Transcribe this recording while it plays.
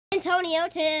Antonio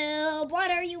Tube,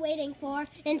 what are you waiting for?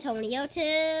 Antonio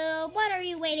Tube, what are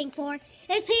you waiting for?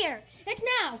 It's here. It's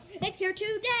now. It's here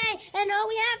today. And all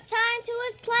we have time to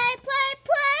is play.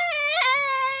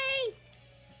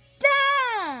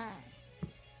 Done.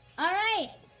 All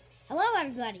right. Hello,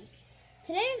 everybody.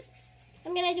 Today,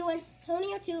 I'm going to do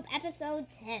Antonio Tube episode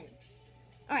 10.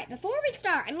 All right, before we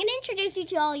start, I'm going to introduce you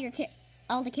to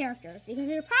all the characters because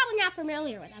you're probably not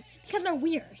familiar with them because they're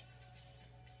weird.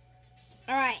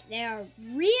 All right, they're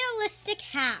Realistic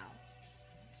How,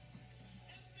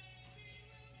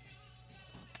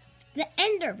 the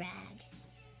Ender Bag,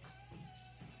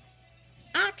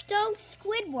 Octo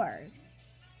Squidward,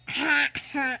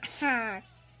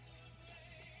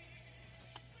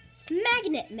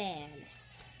 Magnet Man,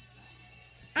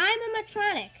 I'm a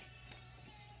Matronic,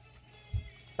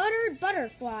 Buttered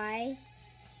Butterfly,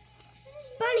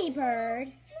 Bunny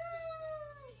Bird.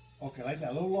 Okay, like that,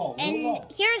 a little low, And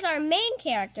here's our main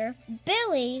character,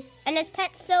 Billy, and his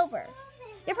pet Silver.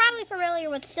 You're probably familiar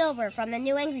with Silver from the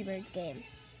new Angry Birds game.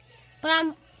 But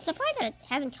I'm surprised that it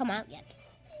hasn't come out yet.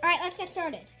 Alright, let's get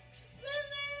started.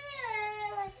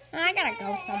 I gotta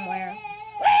go somewhere.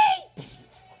 Wait!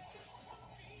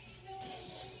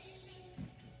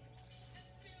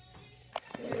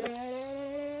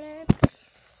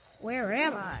 Where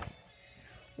am I?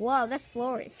 Whoa, this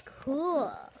floor is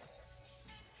cool.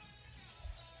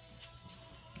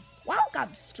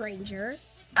 Welcome, stranger.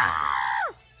 Ah!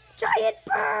 Giant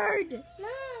bird! No,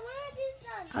 I want to do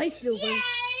something. Hi, Silver. Yay,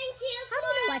 How do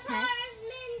you know my pet?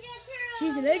 Ninja Turtle.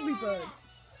 She's an angry bird.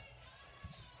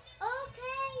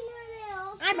 Okay,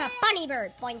 no. I'm a bunny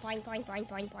bird. Boing, boing, boing, boing,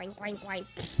 boing, boing, boing, boing.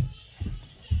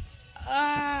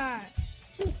 Ah!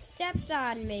 Who stepped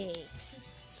on me?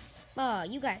 Oh,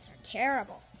 you guys are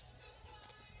terrible.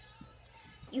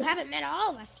 You haven't met all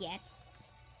of us yet.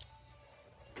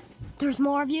 There's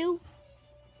more of you?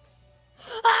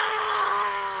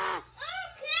 Ah!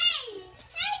 Okay.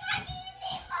 Hey, what do you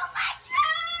need for my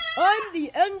truck? I'm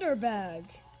the Ender Bag.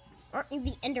 Aren't you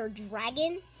the Ender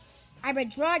Dragon? I'm a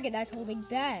dragon that's holding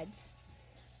bags.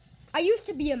 I used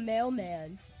to be a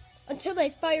mailman until they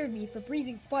fired me for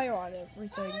breathing fire on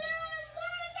everything. Oh, no, I'm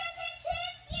going to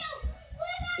tissue.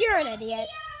 You're an idiot.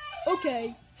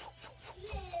 Okay.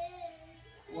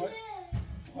 What?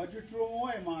 Why'd you throw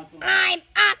away, Martha? I'm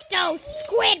Octo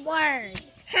Squidward.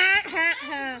 Ha ha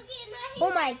ha.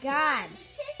 Oh my god.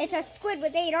 It's a squid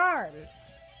with 8 arms.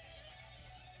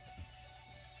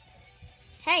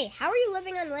 Hey, how are you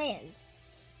living on land?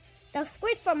 The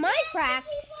squids from Minecraft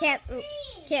can't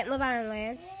live on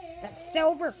land. The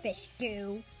silverfish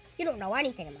do. You don't know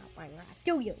anything about Minecraft,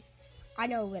 do you? I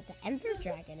know what the Ender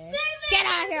Dragon is. Get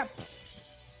out of here!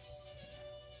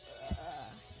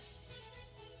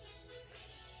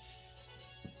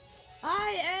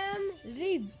 I am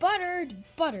the Buttered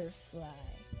Butterfly.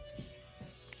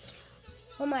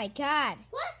 Oh my god.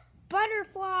 What?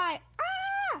 Butterfly!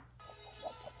 Ah!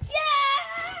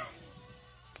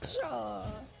 Yeah!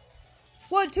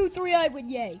 1, 2, 3, I win,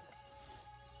 yay.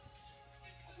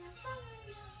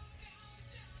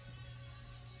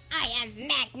 I am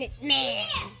Magnet Man.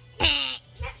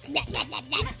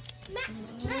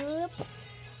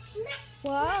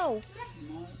 Whoa.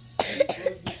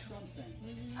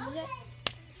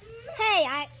 Hey,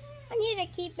 I need to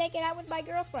keep making out with my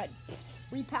girlfriend.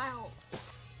 Repow.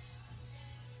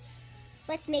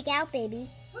 Let's make out, baby.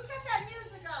 Who set that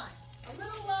music on? A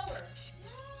little lower.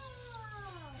 It's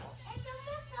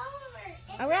almost over.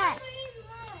 It's All right. over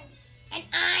in 1.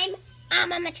 And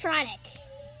I'm a Matronic.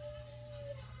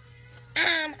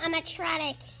 I'm a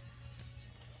Matronic.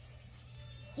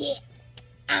 Yeah,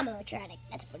 I'm a Matronic.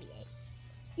 That's 48.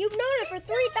 You've known it for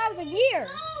 3,000 years.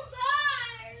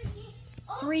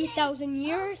 3,000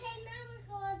 years? Okay, now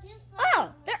we're going just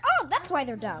like That's why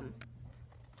they're dumb.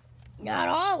 Not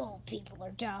all old people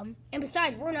are dumb. And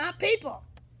besides, we're not people.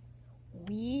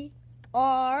 We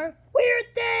are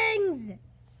weird things.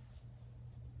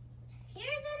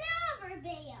 Here's another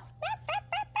video.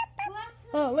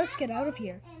 Oh, let's get out of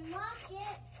here. And lock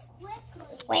it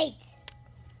quickly. Wait.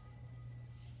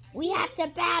 We have to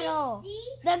battle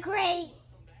the great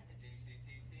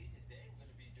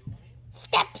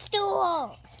Step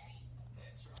Stool.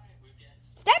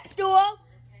 Step Stool.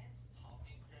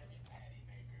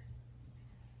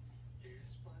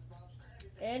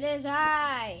 It is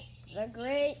I, the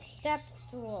great Step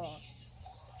Stool.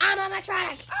 I'm a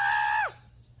Matronic. Ah!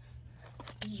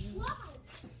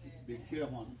 Be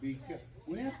careful, be careful.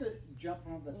 We have to jump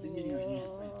on the thing in your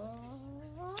hands.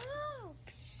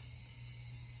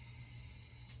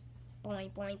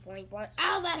 Boing, boing, boing, boing.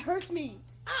 Ow, that hurts me.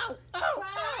 Ow, ow,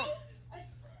 ow.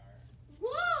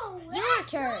 Whoa! Your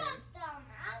that's turn. Awesome.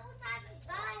 I was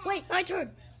Wait, my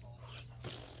turn.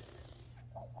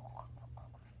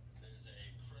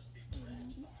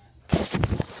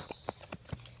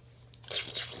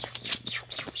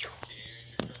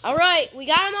 All right, we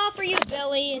got them all for you,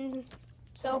 Billy and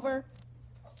Silver.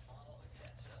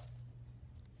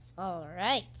 All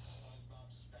right.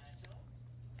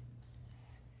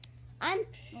 I'm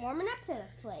warming up to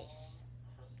this place.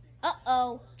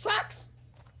 Uh-oh, trucks.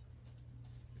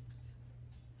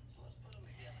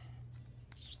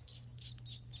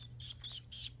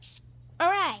 All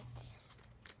right.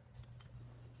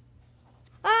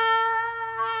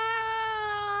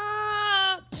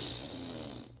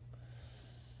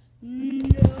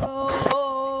 No.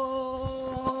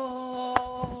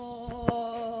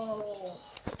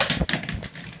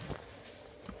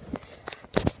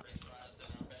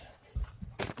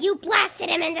 You blasted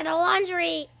him into the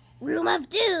laundry room of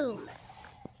doom.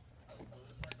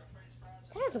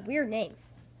 That is a weird name.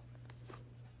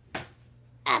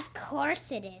 Of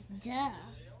course it is. Duh.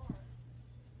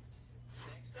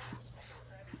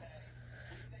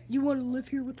 You want to live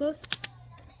here with us?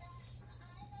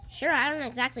 Sure, I don't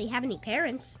exactly have any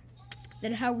parents.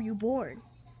 Then how were you born?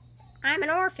 I'm an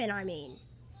orphan, I mean.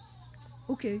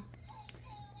 Okay.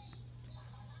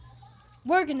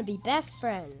 We're gonna be best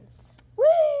friends.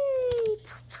 Whee!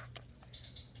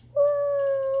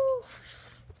 Woo!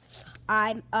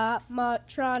 I'm a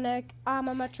Matronic. I'm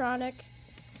a Matronic.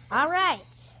 All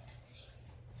right.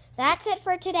 That's it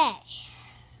for today.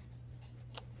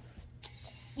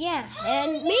 Yeah,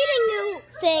 and meeting new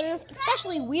things,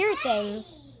 especially weird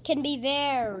things, can be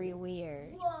very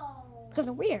weird. Whoa. Because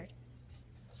they're weird.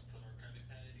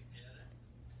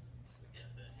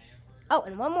 Oh,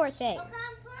 and one more thing. What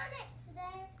kind of planet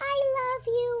today? I love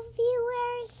you,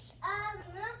 viewers.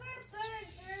 Not